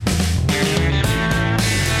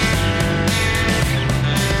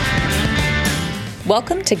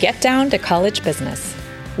Welcome to Get Down to College Business.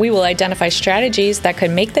 We will identify strategies that could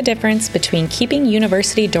make the difference between keeping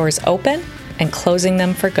university doors open and closing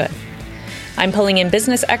them for good. I'm pulling in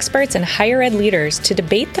business experts and higher ed leaders to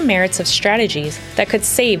debate the merits of strategies that could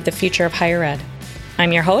save the future of higher ed.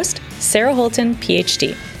 I'm your host, Sarah Holton,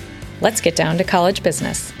 PhD. Let's get down to college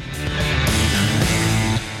business.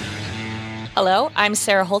 Hello, I'm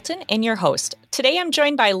Sarah Holton and your host. Today I'm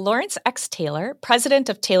joined by Lawrence X. Taylor, president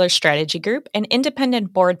of Taylor Strategy Group, an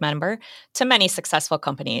independent board member to many successful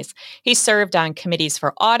companies. He served on committees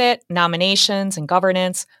for audit, nominations and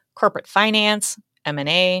governance, corporate finance,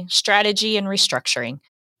 M&A, strategy, and restructuring.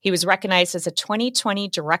 He was recognized as a 2020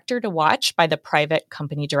 Director to Watch by the Private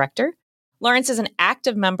Company Director. Lawrence is an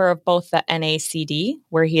active member of both the NACD,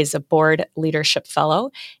 where he is a board leadership fellow,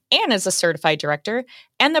 and is a certified director,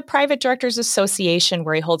 and the Private Directors Association,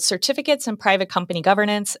 where he holds certificates in private company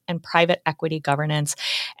governance and private equity governance.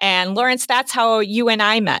 And Lawrence, that's how you and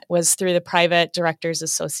I met, was through the Private Directors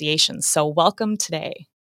Association. So welcome today.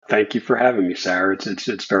 Thank you for having me, Sarah.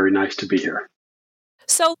 It's very nice to be here.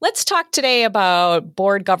 So let's talk today about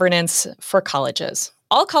board governance for colleges.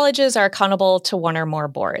 All colleges are accountable to one or more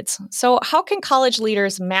boards. So how can college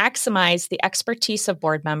leaders maximize the expertise of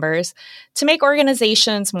board members to make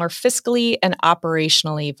organizations more fiscally and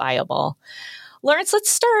operationally viable? Lawrence,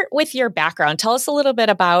 let's start with your background. Tell us a little bit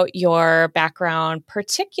about your background,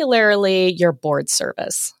 particularly your board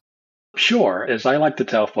service. Sure. As I like to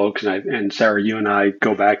tell folks, and Sarah, you and I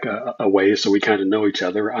go back a ways, so we kind of know each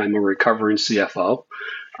other. I'm a recovering CFO.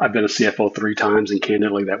 I've been a CFO 3 times, and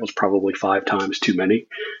candidly, that was probably 5 times too many.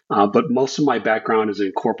 But most of my background is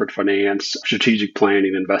in corporate finance, strategic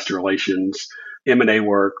planning, investor relations, M&A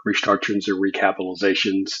work, restructurings and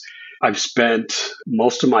recapitalizations. I've spent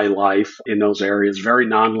most of my life in those areas, very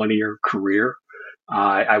nonlinear career.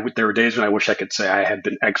 There were days when I wish I could say I had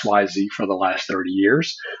been XYZ for the last 30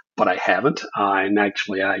 years, but I haven't. And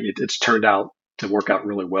actually, it's turned out to work out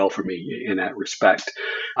really well for me in that respect.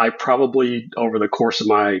 I probably, over the course of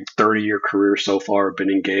my 30-year career so far, have been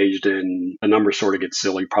engaged in, the numbers sort of get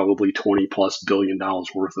silly, probably $20+ billion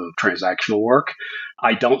worth of transactional work.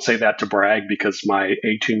 I don't say that to brag because my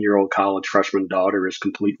 18-year-old college freshman daughter is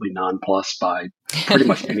completely nonplussed by pretty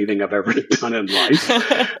much anything I've ever done in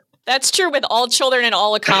life. That's true with all children and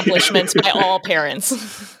all accomplishments by all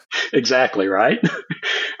parents. Exactly, right?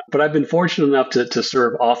 But I've been fortunate enough to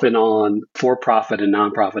serve often on for-profit and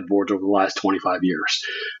nonprofit boards over the last 25 years.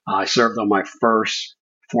 I served on my first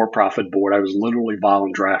for-profit board. I was literally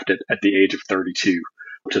volunteer drafted at the age of 32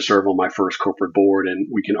 to serve on my first corporate board. And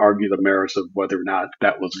we can argue the merits of whether or not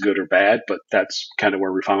that was good or bad, but that's kind of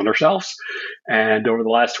where we found ourselves. And over the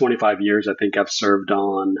last 25 years, I think I've served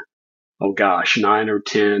on 9 or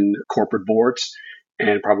 10 corporate boards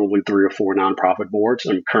and probably 3 or 4 nonprofit boards.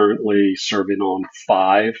 I'm currently serving on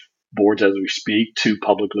 5 boards as we speak, 2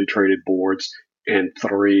 publicly traded boards and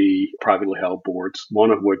 3 privately held boards,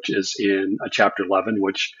 one of which is in a Chapter 11,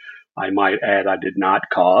 which I might add I did not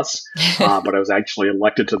cause, but I was actually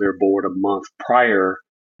elected to their board a month prior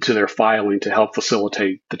to their filing to help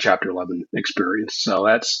facilitate the Chapter 11 experience. So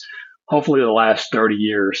that's hopefully the last 30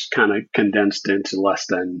 years kind of condensed into less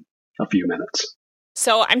than a few minutes.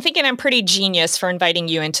 So I'm thinking I'm pretty genius for inviting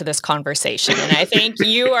you into this conversation, and I think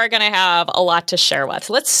you are going to have a lot to share with.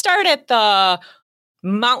 Let's start at the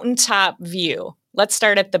mountaintop view. Let's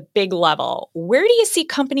start at the big level. Where do you see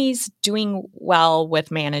companies doing well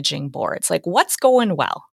with managing boards? Like, what's going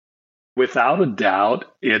well? Without a doubt,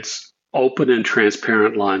 it's open and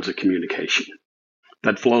transparent lines of communication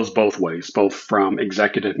that flows both ways, both from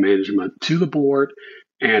executive management to the board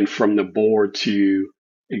and from the board to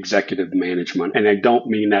executive management. And I don't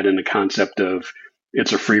mean that in the concept of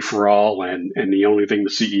it's a free-for-all and the only thing the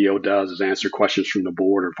CEO does is answer questions from the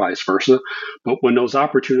board or vice versa. But when those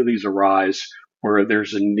opportunities arise where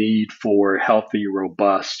there's a need for healthy,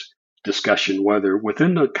 robust discussion, whether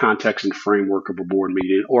within the context and framework of a board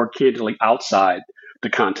meeting or candidly outside the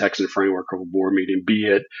context and framework of a board meeting, be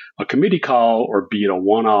it a committee call or be it a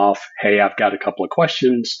one-off, hey, I've got a couple of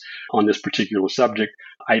questions on this particular subject,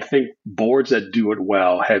 I think boards that do it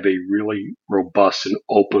well have a really robust and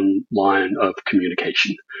open line of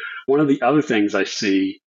communication. One of the other things I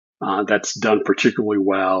see that's done particularly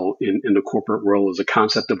well in the corporate world is a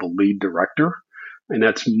concept of a lead director. And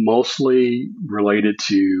that's mostly related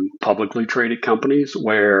to publicly traded companies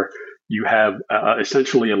where you have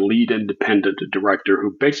essentially a lead independent director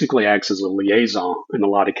who basically acts as a liaison in a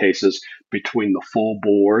lot of cases between the full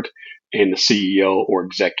board and the CEO or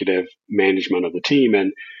executive management of the team,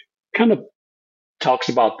 and kind of talks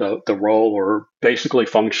about the role or basically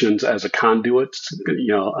functions as a conduit.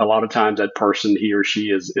 A lot of times that person, he or she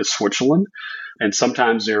is Switzerland. And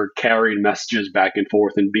sometimes they're carrying messages back and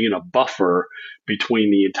forth and being a buffer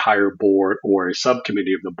between the entire board or a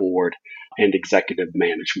subcommittee of the board and executive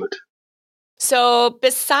management. So,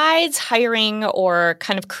 besides hiring or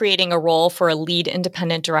kind of creating a role for a lead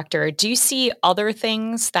independent director, do you see other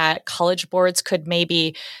things that college boards could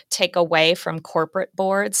maybe take away from corporate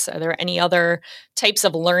boards? Are there any other types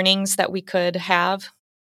of learnings that we could have?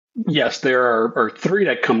 Yes, there are three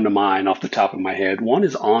that come to mind off the top of my head. One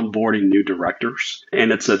is onboarding new directors,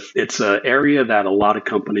 and it's a area that a lot of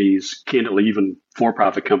companies, candidly, even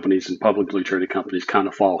for-profit companies and publicly traded companies, kind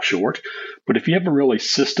of fall short. But if you have a really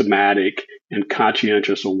systematic and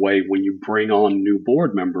conscientious way when you bring on new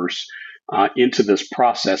board members into this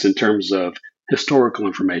process in terms of historical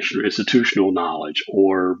information or institutional knowledge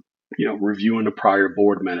or reviewing the prior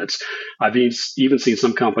board minutes, I've even seen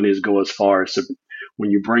some companies go as far as to, when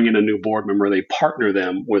you bring in a new board member, they partner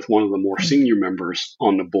them with one of the more senior members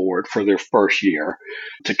on the board for their first year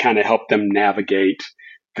to kind of help them navigate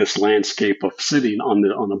this landscape of sitting on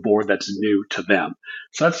the board that's new to them.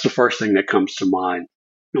 So that's the first thing that comes to mind.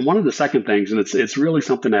 And one of the second things, and it's really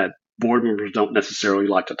something that board members don't necessarily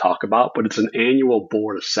like to talk about, but it's an annual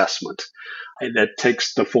board assessment. And that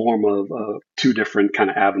takes the form of two different kind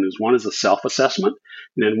of avenues. One is a self-assessment,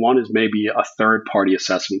 and then one is maybe a third-party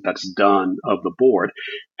assessment that's done of the board.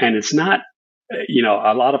 And it's not,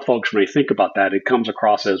 a lot of folks, when they think about that, it comes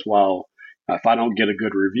across as, well, if I don't get a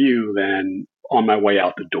good review, then on my way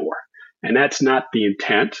out the door. And that's not the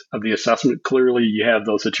intent of the assessment. Clearly, you have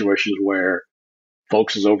those situations where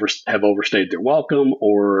folks have overstayed their welcome,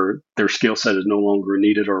 or their skill set is no longer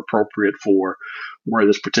needed or appropriate for where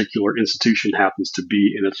this particular institution happens to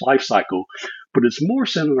be in its life cycle. But it's more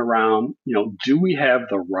centered around, do we have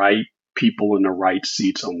the right people in the right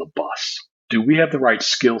seats on the bus? Do we have the right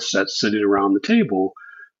skill sets sitting around the table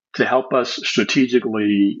to help us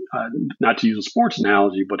strategically, not to use a sports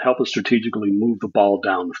analogy, but help us strategically move the ball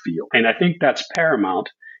down the field? And I think that's paramount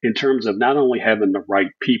in terms of not only having the right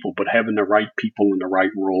people, but having the right people in the right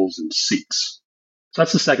roles and seats. So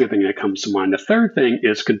that's the second thing that comes to mind. The third thing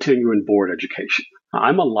is continuing board education.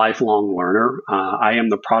 I'm a lifelong learner. I am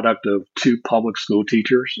the product of two public school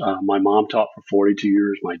teachers. My mom taught for 42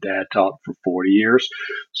 years. My dad taught for 40 years.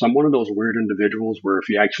 So I'm one of those weird individuals where if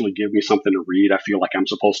you actually give me something to read, I feel like I'm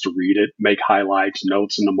supposed to read it, make highlights,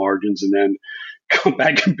 notes in the margins, and then come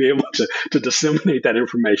back and be able to disseminate that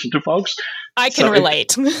information to folks. I can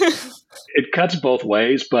relate. It cuts both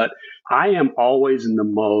ways, but I am always in the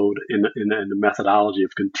mode, in the methodology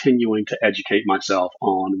of continuing to educate myself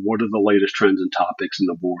on what are the latest trends and topics in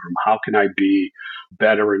the boardroom. How can I be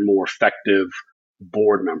better and more effective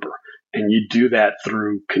board member? And you do that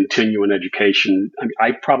through continuing education.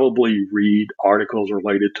 I probably read articles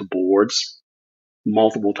related to boards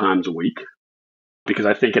multiple times a week, because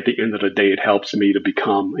I think at the end of the day, it helps me to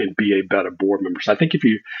become and be a better board member. So I think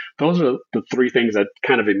those are the three things that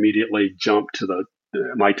kind of immediately jump to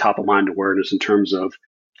my top of mind awareness in terms of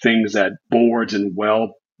things that boards and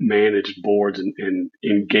well-managed boards and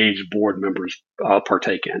engaged board members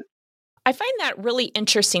partake in. I find that really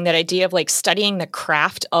interesting, that idea of like studying the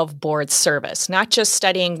craft of board service, not just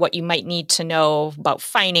studying what you might need to know about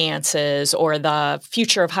finances or the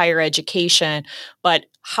future of higher education, but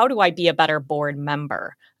how do I be a better board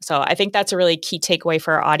member? So I think that's a really key takeaway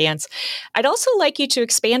for our audience. I'd also like you to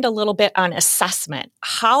expand a little bit on assessment.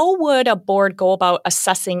 How would a board go about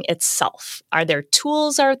assessing itself? Are there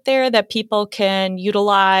tools out there that people can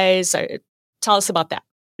utilize? Tell us about that.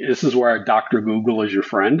 This is where Dr. Google is your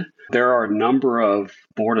friend. There are a number of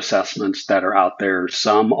board assessments that are out there.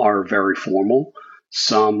 Some are very formal.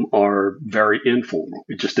 Some are very informal.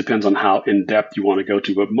 It just depends on how in-depth you want to go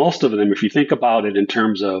to. But most of them, if you think about it in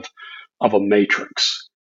terms of a matrix,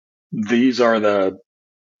 these are the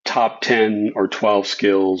top 10 or 12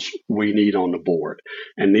 skills we need on the board.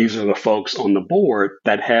 And these are the folks on the board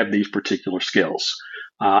that have these particular skills.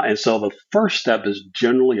 And so the first step is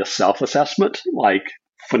generally a self-assessment, like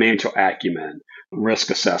financial acumen, risk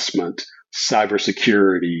assessment,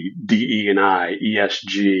 cybersecurity, DE&I,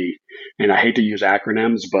 ESG. And I hate to use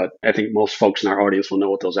acronyms, but I think most folks in our audience will know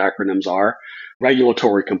what those acronyms are.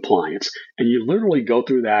 Regulatory compliance. And you literally go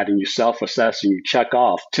through that and you self-assess and you check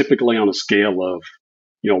off, typically on a scale of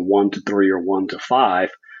 1 to 3 or 1 to 5,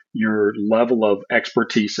 your level of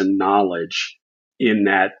expertise and knowledge in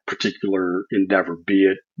that particular endeavor, be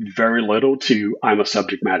it very little to I'm a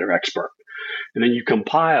subject matter expert. And then you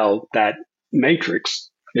compile that matrix,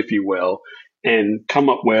 if you will, and come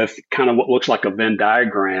up with kind of what looks like a Venn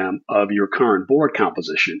diagram of your current board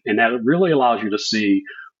composition. And that really allows you to see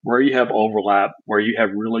where you have overlap, where you have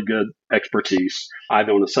really good expertise,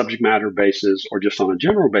 either on a subject matter basis or just on a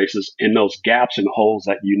general basis, in those gaps and holes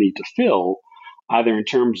that you need to fill, either in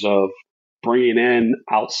terms of bringing in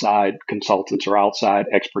outside consultants or outside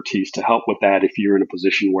expertise to help with that if you're in a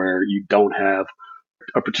position where you don't have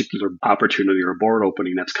a particular opportunity or board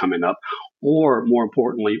opening that's coming up. Or more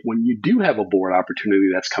importantly, when you do have a board opportunity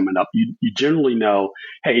that's coming up, you generally know,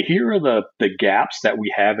 hey, here are the gaps that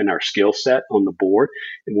we have in our skill set on the board.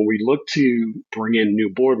 And when we look to bring in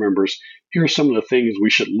new board members, here are some of the things we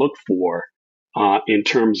should look for in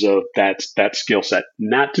terms of that skill set,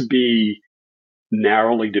 not to be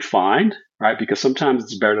narrowly defined, right? Because sometimes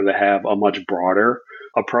it's better to have a much broader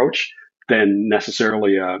approach than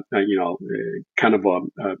necessarily kind of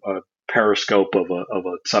a periscope of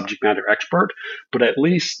a subject matter expert. But at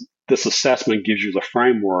least this assessment gives you the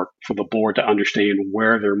framework for the board to understand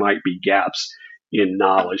where there might be gaps in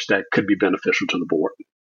knowledge that could be beneficial to the board.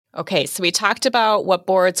 Okay, so we talked about what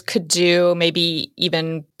boards could do, maybe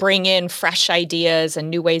even bring in fresh ideas and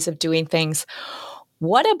new ways of doing things.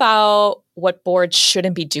 What about what boards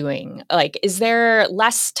shouldn't be doing? Like, is there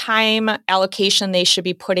less time allocation they should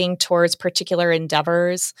be putting towards particular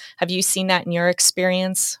endeavors? Have you seen that in your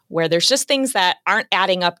experience, where there's just things that aren't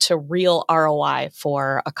adding up to real ROI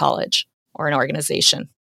for a college or an organization?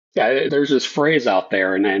 Yeah, there's this phrase out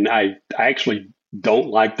there, and I actually don't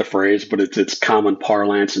like the phrase, but it's common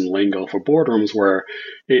parlance and lingo for boardrooms, where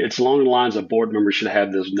it's along the lines of board members should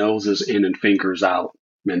have this noses in and fingers out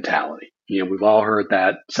mentality. We've all heard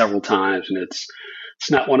that several times, and it's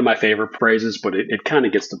not one of my favorite phrases, but it kind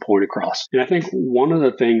of gets the point across. And I think one of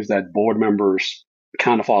the things that board members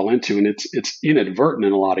kind of fall into, and it's inadvertent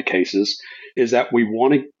in a lot of cases, is that we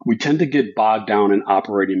tend to get bogged down in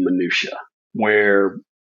operating minutia, where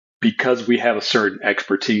because we have a certain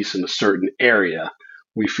expertise in a certain area,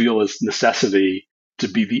 we feel this necessity to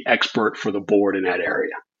be the expert for the board in that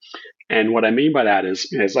area. And what I mean by that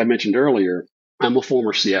is, as I mentioned earlier, I'm a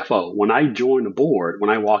former CFO. When I join a board, when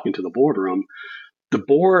I walk into the boardroom, the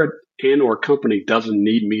board and or company doesn't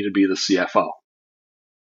need me to be the CFO.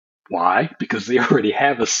 Why? Because they already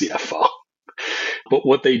have a CFO. But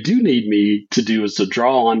what they do need me to do is to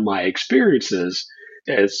draw on my experiences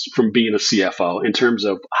as from being a CFO in terms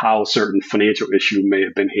of how a certain financial issue may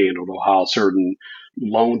have been handled, or how a certain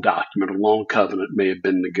loan document or loan covenant may have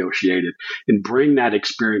been negotiated, and bring that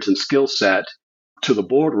experience and skill set to the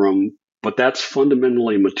boardroom. But that's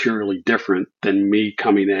fundamentally materially different than me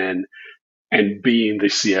coming in and being the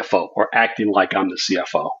CFO or acting like I'm the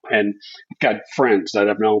CFO. And I've got friends that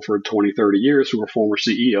I've known for 20, 30 years who are former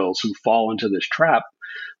CEOs who fall into this trap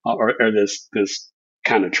or this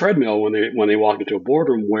kind of treadmill when they walk into a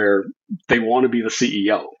boardroom, where they want to be the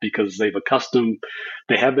CEO because they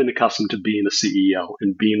have been accustomed to being a CEO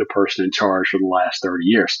and being a person in charge for the last 30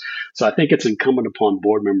 years. So I think it's incumbent upon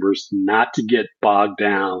board members not to get bogged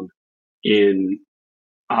down in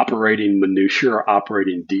operating minutia or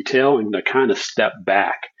operating detail, and to kind of step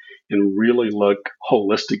back and really look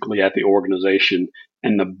holistically at the organization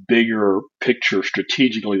and the bigger picture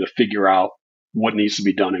strategically to figure out what needs to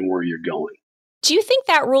be done and where you're going. Do you think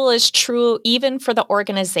that rule is true even for the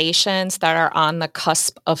organizations that are on the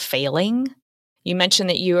cusp of failing? You mentioned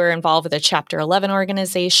that you were involved with a Chapter 11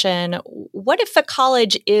 organization. What if the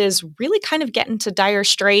college is really kind of getting to dire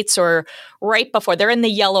straits, or right before they're in the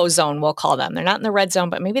yellow zone, we'll call them. They're not in the red zone,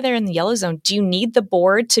 but maybe they're in the yellow zone. Do you need the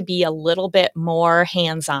board to be a little bit more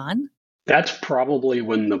hands-on? That's probably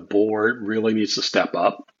when the board really needs to step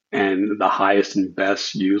up. And the highest and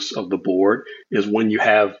best use of the board is when you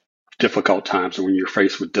have difficult times, or when you're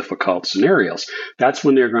faced with difficult scenarios. That's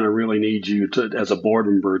when they're going to really need you to, as a board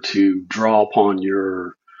member, to draw upon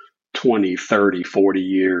your 20, 30, 40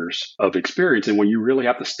 years of experience. And when you really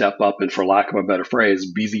have to step up and, for lack of a better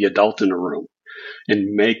phrase, be the adult in the room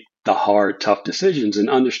and make the hard, tough decisions, and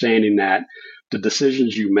understanding that the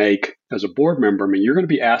decisions you make as a board member, you're going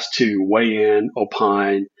to be asked to weigh in,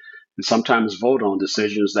 opine, and sometimes vote on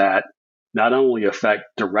decisions that not only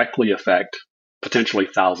directly affect potentially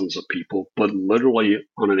thousands of people, but literally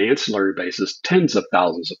on an ancillary basis, tens of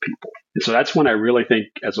thousands of people. And so that's when I really think,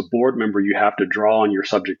 as a board member, you have to draw on your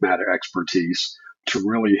subject matter expertise to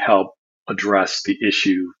really help address the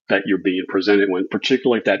issue that you're being presented with,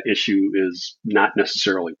 particularly if that issue is not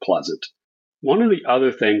necessarily pleasant. One of the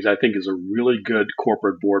other things I think is a really good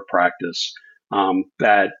corporate board practice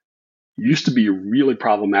that used to be really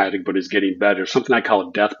problematic but is getting better, something I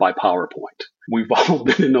call death by PowerPoint. We've all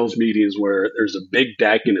been in those meetings where there's a big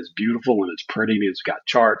deck and it's beautiful and it's pretty and it's got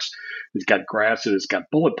charts, it's got graphs, and it's got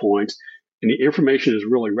bullet points, and the information is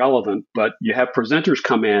really relevant, but you have presenters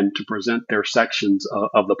come in to present their sections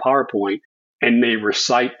of the PowerPoint, and they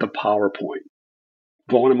recite the PowerPoint.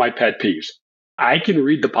 One of my pet peeves. I can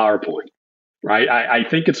read the PowerPoint, right? I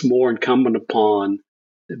think it's more incumbent upon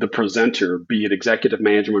the presenter, be it executive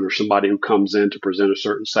management or somebody who comes in to present a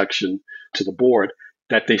certain section to the board,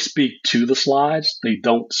 that they speak to the slides. They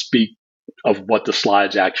don't speak of what the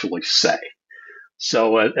slides actually say.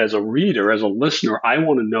 So as a reader, as a listener, I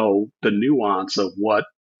want to know the nuance of what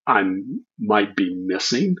I might be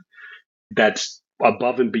missing that's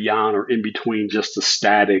above and beyond or in between just the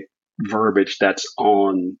static verbiage that's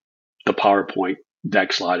on the PowerPoint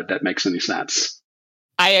deck slide, if that makes any sense.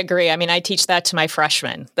 I agree. I mean, I teach that to my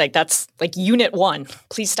freshmen. Like, that's like unit 1.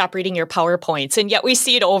 Please stop reading your PowerPoints. And yet we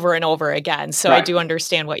see it over and over again. So Right. I do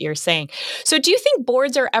understand what you're saying. So do you think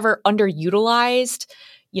boards are ever underutilized,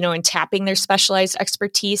 in tapping their specialized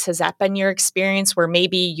expertise? Has that been your experience where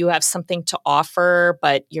maybe you have something to offer,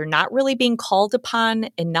 but you're not really being called upon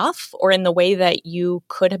enough or in the way that you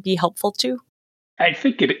could be helpful to? I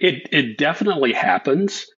think it definitely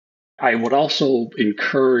happens. I would also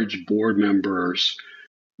encourage board members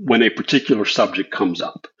when a particular subject comes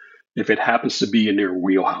up, if it happens to be in their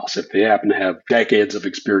wheelhouse, if they happen to have decades of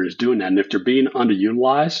experience doing that, and if they're being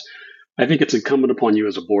underutilized, I think it's incumbent upon you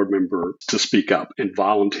as a board member to speak up and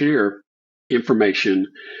volunteer information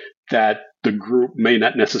that the group may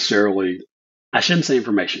not necessarily, I shouldn't say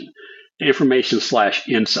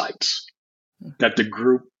information/insights that the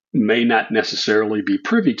group may not necessarily be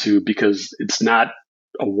privy to because it's not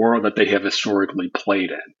a world that they have historically played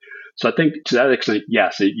in. So I think to that extent,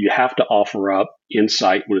 yes, you have to offer up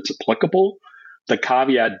insight when it's applicable. The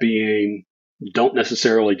caveat being, don't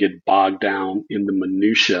necessarily get bogged down in the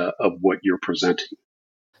minutia of what you're presenting.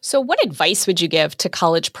 So what advice would you give to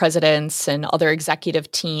college presidents and other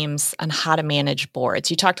executive teams on how to manage boards?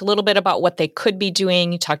 You talked a little bit about what they could be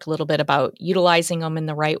doing. You talked a little bit about utilizing them in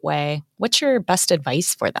the right way. What's your best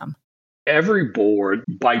advice for them? Every board,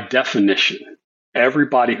 by definition,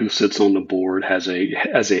 everybody who sits on the board has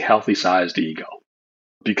a healthy sized ego.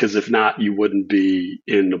 Because if not, you wouldn't be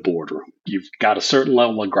in the boardroom. You've got a certain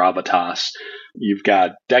level of gravitas. You've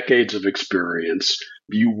got decades of experience.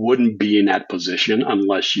 You wouldn't be in that position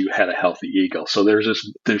unless you had a healthy ego. So there's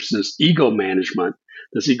this ego management,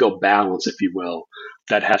 this ego balance, if you will,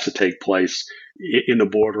 that has to take place in the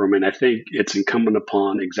boardroom. And I think it's incumbent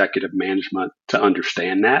upon executive management to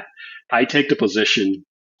understand that. I take the position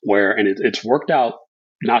where, and it's worked out,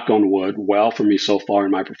 knock on wood, well for me so far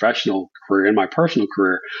in my professional career, in my personal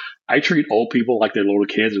career. I treat old people like they're little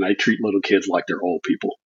kids, and I treat little kids like they're old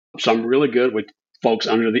people. So I'm really good with folks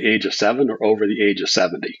under the age of 7 or over the age of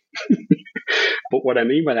 70. But what I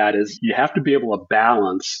mean by that is you have to be able to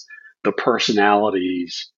balance the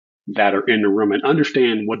personalities that are in the room and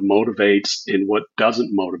understand what motivates and what doesn't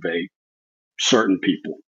motivate certain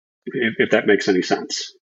people, if that makes any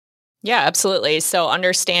sense. Yeah, absolutely. So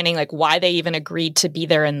understanding like why they even agreed to be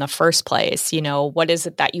there in the first place, what is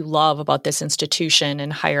it that you love about this institution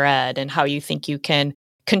and higher ed and how you think you can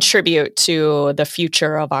contribute to the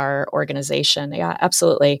future of our organization. Yeah,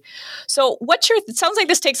 absolutely. So it sounds like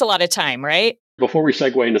this takes a lot of time, right? Before we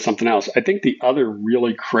segue into something else, I think the other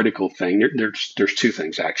really critical thing, there's 2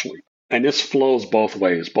 things actually. And this flows both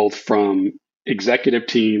ways, both from executive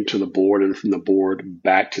team to the board and from the board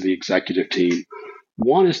back to the executive team.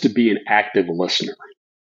 One is to be an active listener.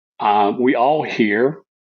 We all hear,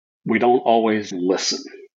 we don't always listen.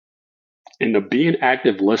 And to be an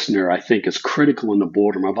active listener, I think, is critical in the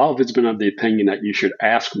boardroom. I've always been of the opinion that you should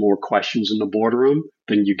ask more questions in the boardroom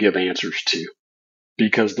than you give answers to.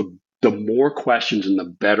 Because the more questions and the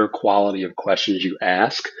better quality of questions you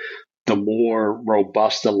ask, the more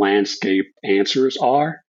robust the landscape answers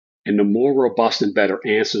are. And the more robust and better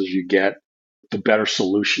answers you get, the better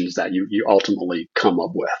solutions that you ultimately come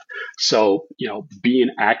up with. So, be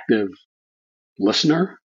an active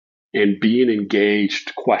listener and be an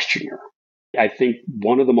engaged questioner. I think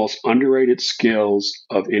one of the most underrated skills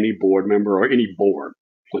of any board member or any board,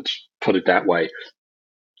 let's put it that way,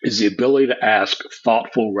 is the ability to ask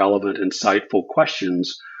thoughtful, relevant, insightful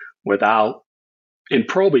questions and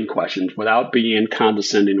probing questions without being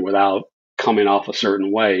condescending, without coming off a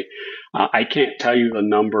certain way. I can't tell you the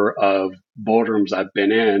number of boardrooms I've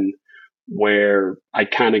been in where I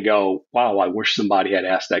kind of go, wow, I wish somebody had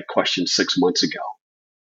asked that question 6 months ago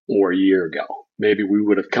or a year ago. Maybe we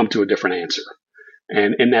would have come to a different answer.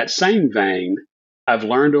 And in that same vein, I've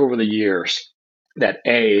learned over the years that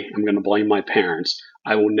I'm going to blame my parents.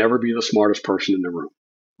 I will never be the smartest person in the room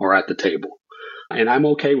or at the table. And I'm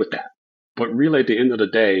okay with that. But really, at the end of the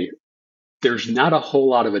day, there's not a whole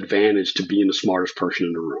lot of advantage to being the smartest person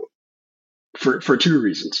in the room for 2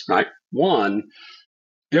 reasons, right? One,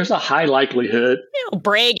 there's a high likelihood.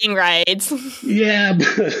 Bragging rights. Yeah,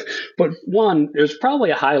 but one, there's probably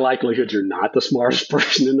a high likelihood you're not the smartest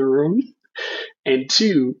person in the room. And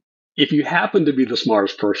two, if you happen to be the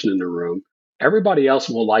smartest person in the room, everybody else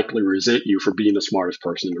will likely resent you for being the smartest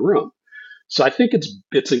person in the room. So I think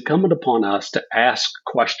it's incumbent upon us to ask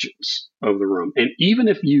questions of the room. And even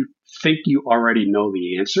if you think you already know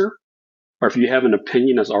the answer, or if you have an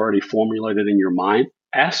opinion that's already formulated in your mind,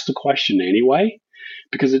 ask the question anyway,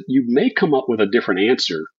 because you may come up with a different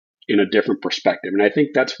answer in a different perspective. And I think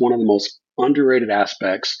that's one of the most underrated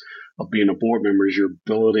aspects of being a board member is your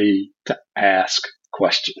ability to ask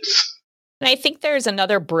questions. And I think there's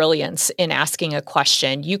another brilliance in asking a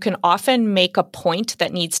question. You can often make a point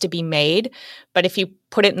that needs to be made, but if you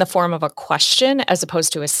put it in the form of a question as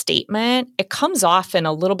opposed to a statement, it comes off in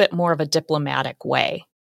a little bit more of a diplomatic way.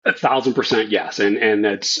 1,000% yes. And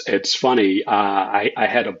it's funny. I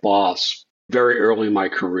had a boss very early in my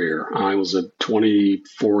career. I was a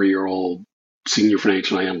 24-year-old senior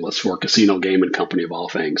financial analyst for a casino gaming company of all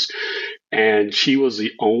things. And she was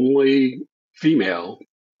the only female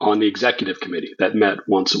on the executive committee that met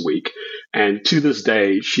once a week. And to this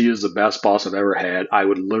day, she is the best boss I've ever had. I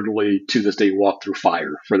would literally, to this day, walk through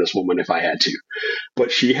fire for this woman if I had to.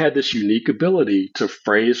 But she had this unique ability to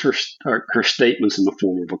phrase her statements in the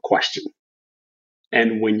form of a question.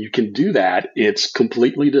 And when you can do that, it's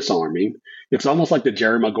completely disarming. It's almost like the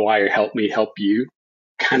Jerry Maguire help me help you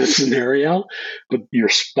kind of scenario, but you're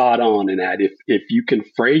spot on in that. If you can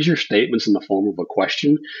phrase your statements in the form of a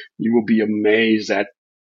question, you will be amazed at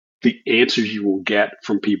the answers you will get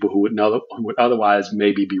from people who would otherwise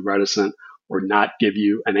maybe be reticent or not give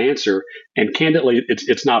you an answer. And candidly,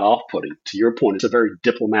 it's not off-putting. To your point, it's a very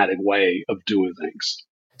diplomatic way of doing things.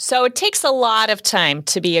 So it takes a lot of time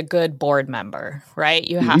to be a good board member, right?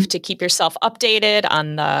 You have to keep yourself updated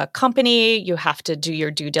on the company. You have to do your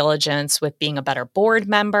due diligence with being a better board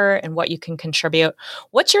member and what you can contribute.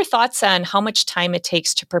 What's your thoughts on how much time it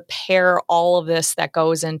takes to prepare all of this that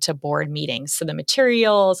goes into board meetings? So the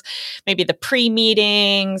materials, maybe the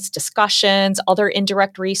pre-meetings, discussions, other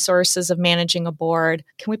indirect resources of managing a board.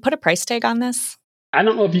 Can we put a price tag on this? I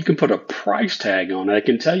don't know if you can put a price tag on it. I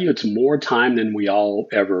can tell you it's more time than we all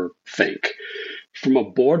ever think. From a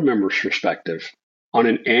board member's perspective, on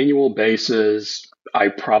an annual basis, I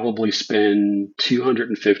probably spend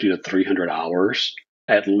 250 to 300 hours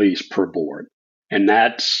at least per board. And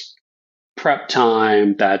that's prep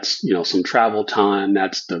time, that's some travel time,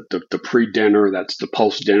 that's the pre-dinner, that's the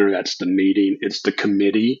post-dinner, that's the meeting, it's the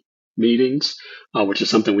committee meetings, which is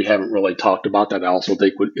something we haven't really talked about that I also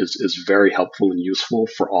think is very helpful and useful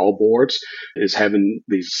for all boards, is having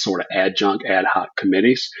these sort of adjunct ad hoc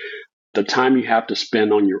committees. The time you have to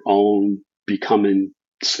spend on your own becoming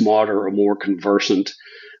smarter or more conversant,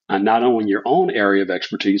 not only in your own area of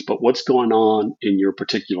expertise, but what's going on in your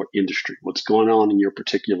particular industry, what's going on in your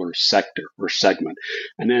particular sector or segment.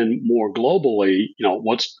 And then more globally,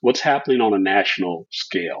 what's happening on a national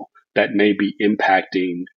scale that may be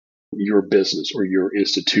impacting your business or your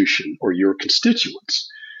institution or your constituents.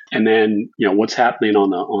 And then, what's happening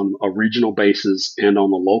on a regional basis and on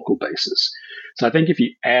the local basis. So I think if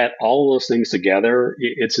you add all those things together,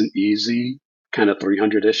 it's an easy kind of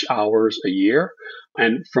 300-ish hours a year.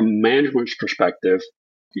 And from management's perspective,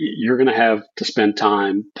 you're going to have to spend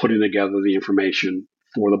time putting together the information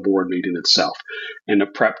for the board meeting itself and the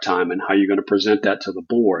prep time and how you're going to present that to the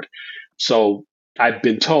board. So I've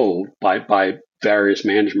been told by various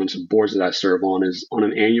managements and boards that I serve on is on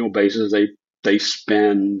an annual basis, they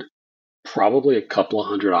spend probably a couple of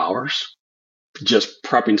hundred hours just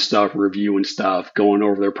prepping stuff, reviewing stuff, going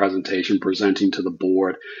over their presentation, presenting to the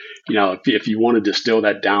board. If you want to distill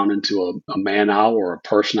that down into a man hour or a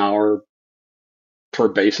person hour per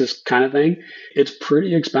basis kind of thing, it's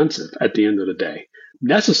pretty expensive at the end of the day.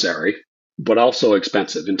 Necessary, but also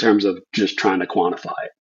expensive in terms of just trying to quantify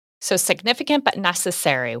it. So significant but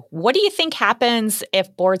necessary. What do you think happens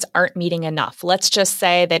if boards aren't meeting enough? Let's just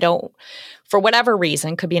say they don't, for whatever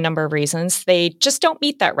reason, could be a number of reasons, they just don't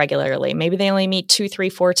meet that regularly. Maybe they only meet 2, 3,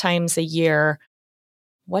 4 times a year.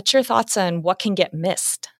 What's your thoughts on what can get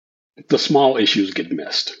missed? The small issues get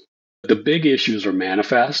missed. The big issues are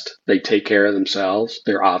manifest. They take care of themselves.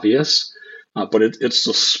 They're obvious. But it's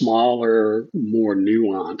the smaller, more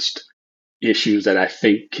nuanced issues that I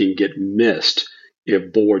think can get missed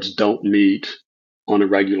if boards don't meet on a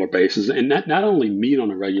regular basis, and not only meet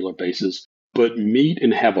on a regular basis, but meet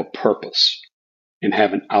and have a purpose and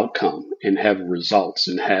have an outcome and have results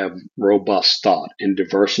and have robust thought and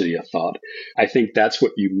diversity of thought. I think that's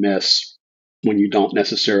what you miss when you don't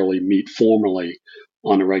necessarily meet formally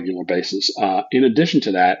on a regular basis. In addition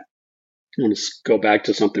to that, I want to go back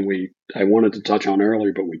to something I wanted to touch on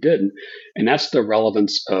earlier, but we didn't, and that's the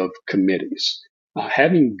relevance of committees.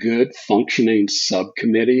 Having good functioning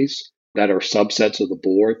subcommittees that are subsets of the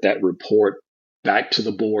board that report back to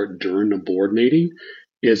the board during the board meeting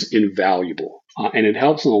is invaluable. And it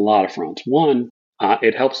helps on a lot of fronts. One,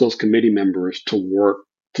 it helps those committee members to work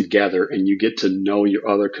together and you get to know your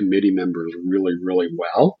other committee members really, really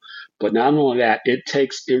well. But not only that, it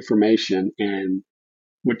takes information and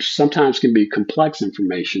which sometimes can be complex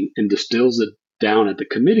information and distills it down at the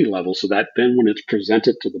committee level so that then when it's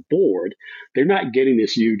presented to the board, they're not getting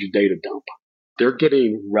this huge data dump. They're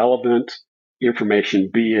getting relevant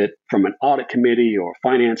information, be it from an audit committee or a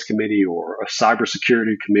finance committee or a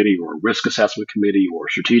cybersecurity committee or a risk assessment committee or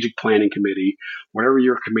a strategic planning committee, whatever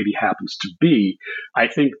your committee happens to be. I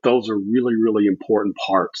think those are really, really important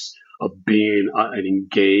parts of being an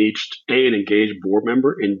engaged board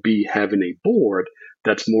member, and B, having a board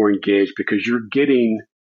that's more engaged because you're getting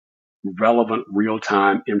relevant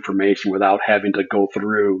real-time information without having to go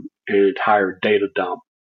through an entire data dump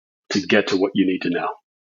to get to what you need to know.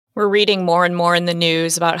 We're reading more and more in the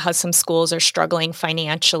news about how some schools are struggling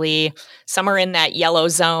financially. Some are in that yellow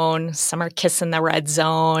zone. Some are kissing the red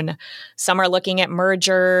zone. Some are looking at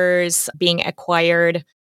mergers, being acquired.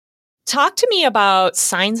 Talk to me about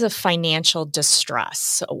signs of financial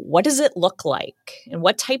distress. What does it look like? And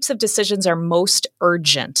what types of decisions are most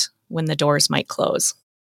urgent when the doors might close?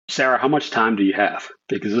 Sarah, how much time do you have?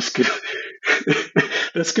 Because this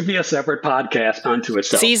could be a separate podcast unto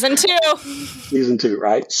itself. Season 2. Season 2,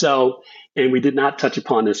 right? So, and we did not touch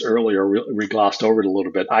upon this earlier. We glossed over it a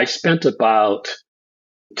little bit. I spent about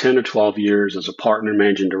 10 or 12 years as a partner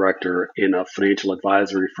managing director in a financial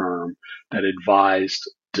advisory firm that advised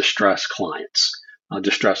distressed clients,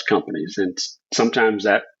 distressed companies. And sometimes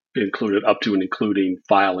that included up to and including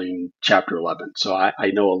filing Chapter 11. So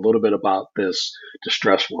I know a little bit about this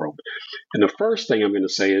distress world. And the first thing I'm going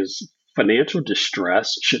to say is financial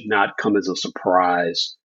distress should not come as a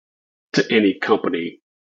surprise to any company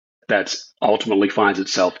that ultimately finds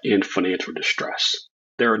itself in financial distress.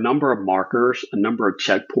 There are a number of markers, a number of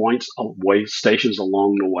checkpoints, way stations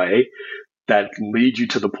along the way that lead you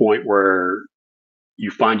to the point where you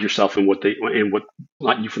find yourself in what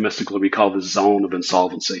not euphemistically we call the zone of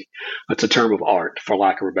insolvency. It's a term of art, for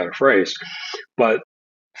lack of a better phrase. But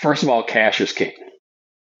first of all, cash is king.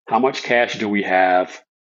 How much cash do we have?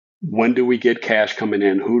 When do we get cash coming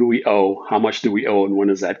in? Who do we owe? How much do we owe? And when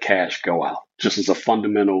does that cash go out? Just as a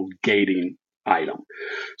fundamental gating item.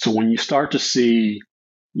 So when you start to see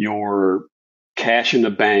your cash in the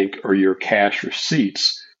bank or your cash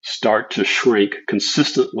receipts start to shrink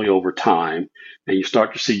consistently over time, and you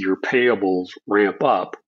start to see your payables ramp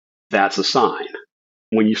up, that's a sign.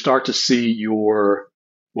 When you start to see your,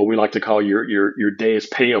 what we like to call your days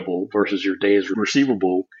payable versus your days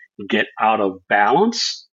receivable get out of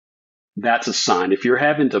balance, that's a sign. If you're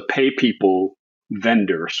having to pay people,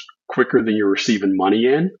 vendors, quicker than you're receiving money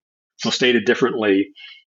in, so stated differently,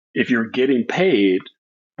 if you're getting paid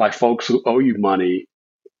by folks who owe you money,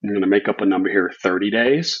 I'm going to make up a number here, 30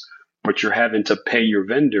 days, but you're having to pay your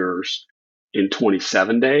vendors in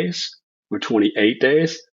 27 days or 28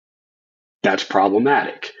 days, that's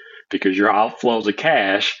problematic because your outflows of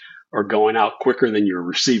cash are going out quicker than you're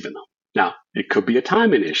receiving them. Now, it could be a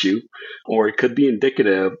timing issue, or it could be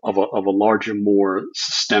indicative of a larger, more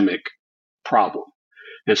systemic problem.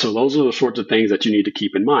 And so those are the sorts of things that you need to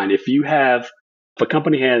keep in mind. If a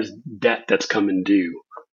company has debt that's coming due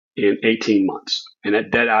in 18 months, and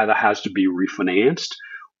that debt either has to be refinanced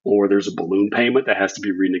or there's a balloon payment that has to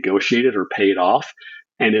be renegotiated or paid off,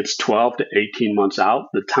 and it's 12 to 18 months out,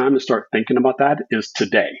 the time to start thinking about that is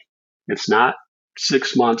today. It's not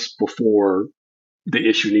 6 months before the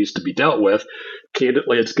issue needs to be dealt with.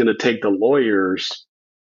 Candidly, it's going to take the lawyers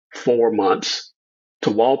 4 months to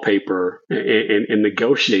wallpaper and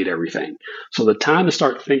negotiate everything. So the time to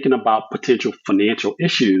start thinking about potential financial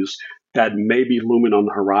issues that may be looming on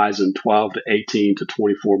the horizon 12 to 18 to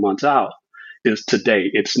 24 months out is today.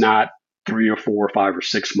 It's not 3 or 4 or 5 or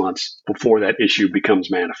 6 months before that issue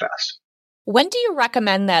becomes manifest. When do you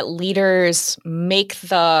recommend that leaders make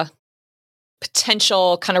the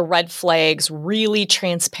potential kind of red flags really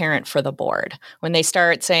transparent for the board? When they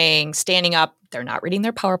start standing up, they're not reading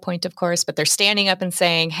their PowerPoint, of course, but they're standing up and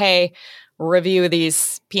saying, hey, review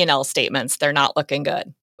these P&L statements. They're not looking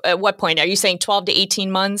good. At what point? Are you saying 12 to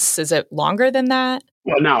 18 months? Is it longer than that?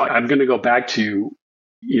 Well, now I'm going to go back to,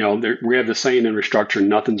 we have the saying in restructuring,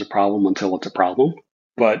 nothing's a problem until it's a problem.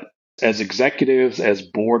 But as executives, as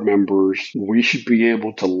board members, we should be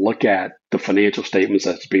able to look at the financial statements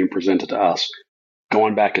that's being presented to us,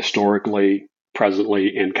 going back historically,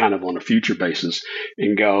 presently and kind of on a future basis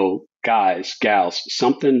and go, guys, gals,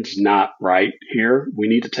 something's not right here. We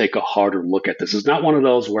need to take a harder look at this. It's not one of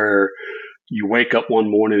those where you wake up one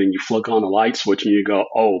morning and you flick on the light switch and you go,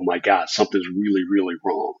 oh my God, something's really, really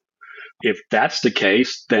wrong. If that's the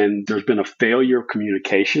case, then there's been a failure of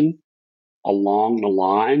communication along the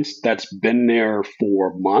lines that's been there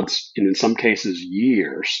for months and in some cases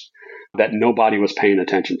years that nobody was paying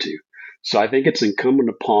attention to. So I think it's incumbent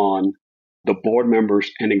upon the board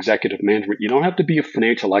members and executive management. You don't have to be a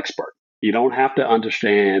financial expert. You don't have to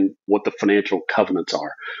understand what the financial covenants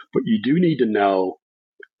are, but you do need to know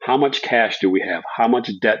how much cash do we have? How much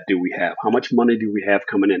debt do we have? How much money do we have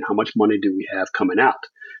coming in? How much money do we have coming out?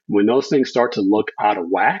 When those things start to look out of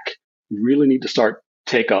whack, you really need to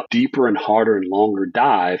take a deeper and harder and longer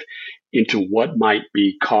dive into what might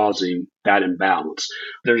be causing that imbalance.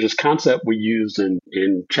 There's this concept we use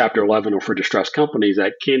in Chapter 11 or for distressed companies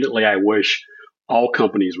that candidly I wish all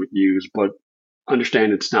companies would use, but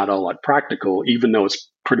understand it's not all that practical, even though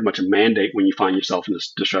it's pretty much a mandate when you find yourself in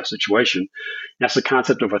this distressed situation. That's the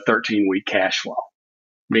concept of a 13-week cash flow,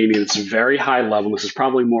 meaning it's very high level. This is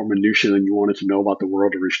probably more minutiae than you wanted to know about the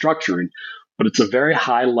world of restructuring, but it's a very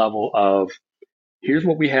high level of here's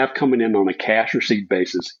what we have coming in on a cash receipt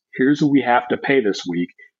basis. Here's what we have to pay this week.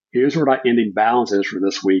 Here's what our ending balance is for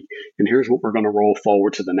this week. And here's what we're going to roll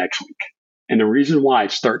forward to the next week. And the reason why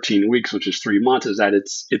it's 13 weeks, which is 3 months, is that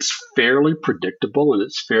it's fairly predictable and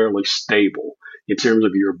it's fairly stable in terms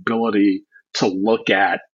of your ability to look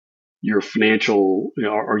at your financial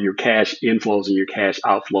or your cash inflows and your cash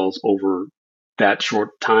outflows over that short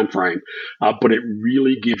time frame. But it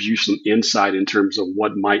really gives you some insight in terms of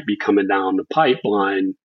what might be coming down the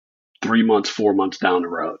pipeline 3 months, 4 months down the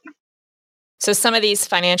road. So some of these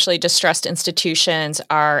financially distressed institutions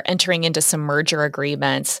are entering into some merger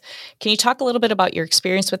agreements. Can you talk a little bit about your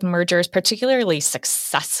experience with mergers, particularly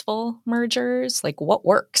successful mergers? Like what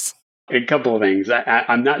works? A couple of things.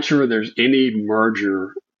 I'm not sure there's any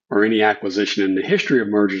merger or any acquisition in the history of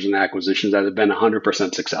mergers and acquisitions that have been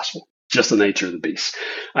 100% successful. Just the nature of the beast.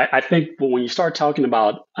 I think when you start talking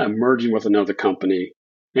about merging with another company,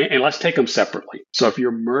 and let's take them separately. So if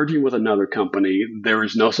you're merging with another company, there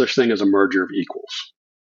is no such thing as a merger of equals.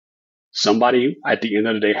 Somebody at the end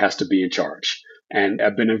of the day has to be in charge. And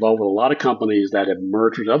I've been involved with a lot of companies that have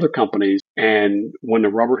merged with other companies. And when the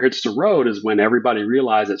rubber hits the road is when everybody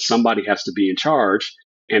realizes that somebody has to be in charge.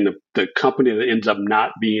 And the company that ends up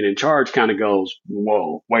not being in charge kind of goes,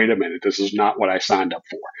 whoa, wait a minute, this is not what I signed up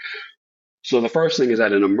for. So the first thing is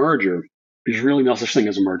that in a merger, there's really no such thing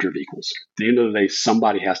as a merger of equals. At the end of the day,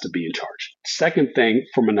 somebody has to be in charge. Second thing,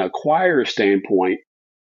 from an acquirer standpoint,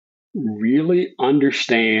 really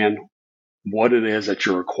understand what it is that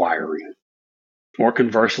you're acquiring, or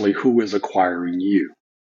conversely, who is acquiring you.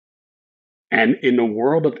 And in the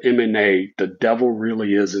world of M&A, the devil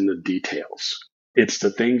really is in the details. It's the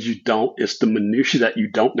things it's the minutiae that you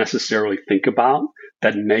don't necessarily think about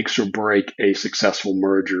that makes or break a successful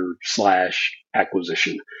merger /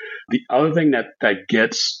 acquisition. The other thing that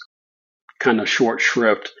gets kind of short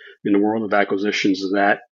shrift in the world of acquisitions is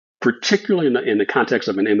that, particularly in the context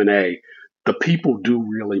of an M&A, the people do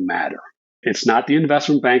really matter. It's not the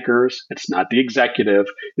investment bankers. It's not the executive.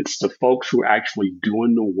 It's the folks who are actually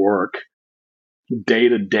doing the work day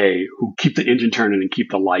to day, who keep the engine turning and keep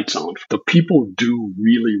the lights on. The people do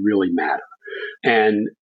really, really matter. And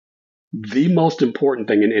the most important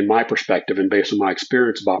thing in my perspective and based on my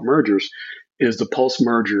experience about mergers is the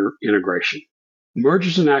post-merger integration.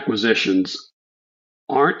 Mergers and acquisitions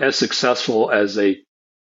aren't as successful as they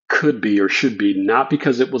could be or should be, not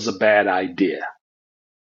because it was a bad idea,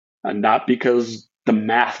 not because the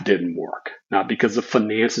math didn't work, not because the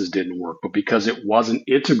finances didn't work, but because it wasn't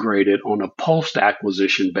integrated on a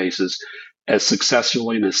post-acquisition basis as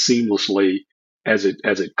successfully and as seamlessly as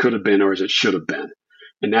it could have been or as it should have been.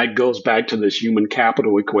 And that goes back to this human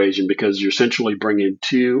capital equation, because you're essentially bringing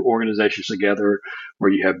two organizations together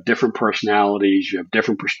where you have different personalities, you have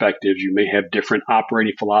different perspectives, you may have different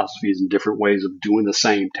operating philosophies and different ways of doing the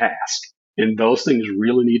same task. And those things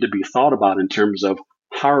really need to be thought about in terms of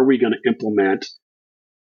how are we going to implement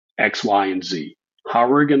X, Y, and Z? How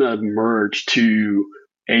are we going to merge two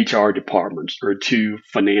HR departments or two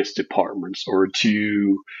finance departments or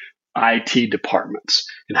two IT departments?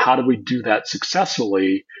 And how do we do that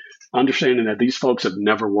successfully, understanding that these folks have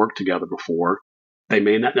never worked together before? They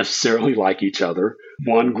may not necessarily like each other.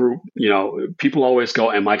 One group, people always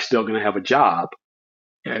go, am I still going to have a job,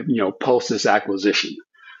 post this acquisition?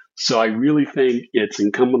 So I really think it's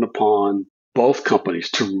incumbent upon both companies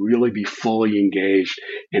to really be fully engaged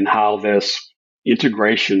in how this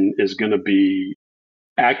integration is going to be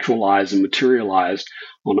actualized and materialized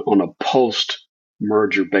on a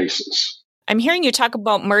post-merger basis. I'm hearing you talk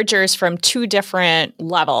about mergers from two different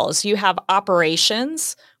levels. You have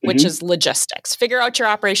operations, which is logistics. Figure out your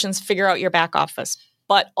operations, figure out your back office.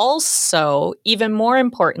 But also, even more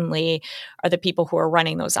importantly, are the people who are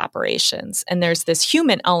running those operations. And there's this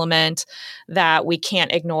human element that we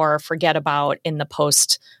can't ignore or forget about in the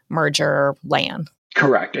post-merger land.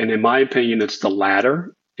 Correct. And in my opinion, it's the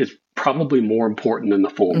latter. It's probably more important than the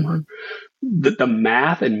former. The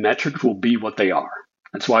math and metrics will be what they are.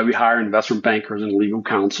 That's why we hire investment bankers and legal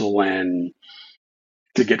counsel and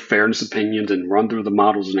to get fairness opinions and run through the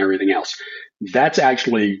models and everything else. That's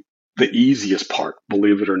actually the easiest part,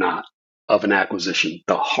 believe it or not, of an acquisition.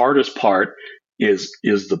 The hardest part is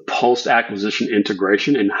the post-acquisition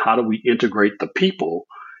integration, and how do we integrate the people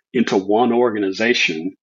into one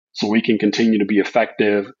organization so we can continue to be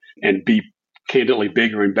effective and be candidly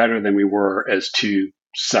bigger and better than we were as two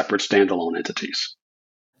separate standalone entities.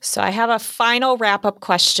 So I have a final wrap-up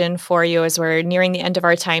question for you as we're nearing the end of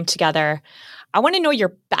our time together. I want to know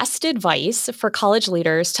your best advice for college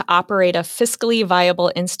leaders to operate a fiscally viable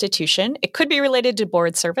institution. It could be related to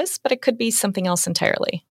board service, but it could be something else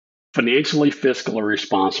entirely. Financially, fiscally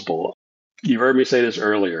responsible. You heard me say this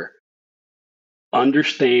earlier.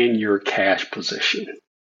 Understand your cash position.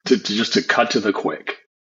 To cut to the quick.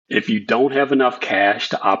 If you don't have enough cash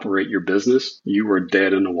to operate your business, you are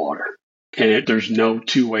dead in the water. And there's no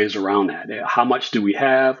two ways around that. How much do we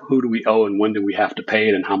have? Who do we owe? And when do we have to pay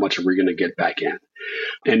it? And how much are we going to get back in?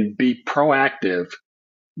 And be proactive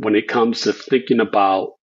when it comes to thinking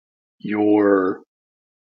about your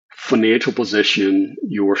financial position,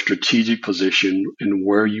 your strategic position, and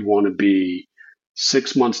where you want to be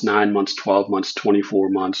 6 months, 9 months, 12 months, 24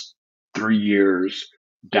 months, 3 years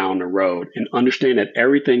down the road, and understand that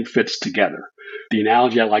everything fits together. The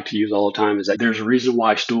analogy I like to use all the time is that there's a reason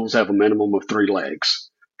why stools have a minimum of 3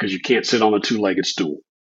 legs, because you can't sit on a 2-legged stool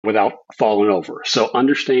without falling over. So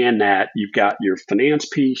understand that you've got your finance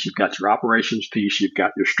piece, you've got your operations piece, you've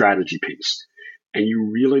got your strategy piece. And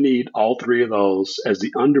you really need all 3 of those as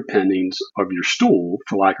the underpinnings of your stool,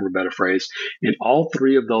 for lack of a better phrase. And all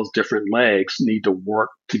 3 of those different legs need to work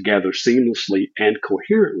together seamlessly and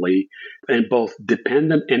coherently, and both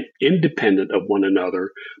dependent and independent of one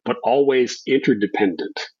another, but always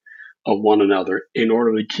interdependent of one another in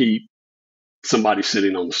order to keep somebody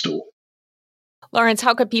sitting on the stool. Lawrence,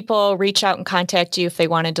 how could people reach out and contact you if they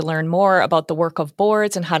wanted to learn more about the work of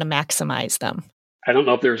boards and how to maximize them? I don't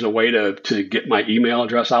know if there's a way to get my email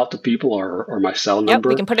address out to people or my cell number. Yep,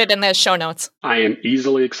 we can put it in the show notes. I am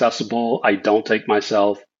easily accessible. I don't take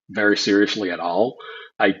myself very seriously at all.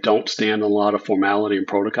 I don't stand on a lot of formality and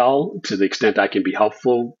protocol. To the extent I can be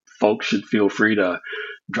helpful, folks should feel free to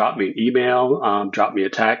drop me an email, drop me a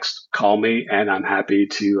text, call me, and I'm happy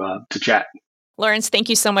to chat. Lawrence, thank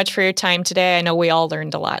you so much for your time today. I know we all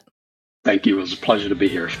learned a lot. Thank you. It was a pleasure to be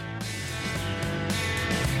here.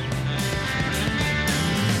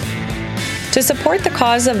 To support the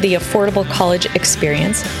cause of the affordable college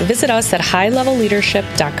experience, visit us at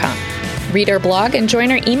highlevelleadership.com. Read our blog and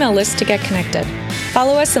join our email list to get connected.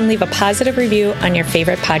 Follow us and leave a positive review on your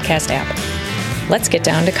favorite podcast app. Let's get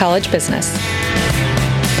down to college business.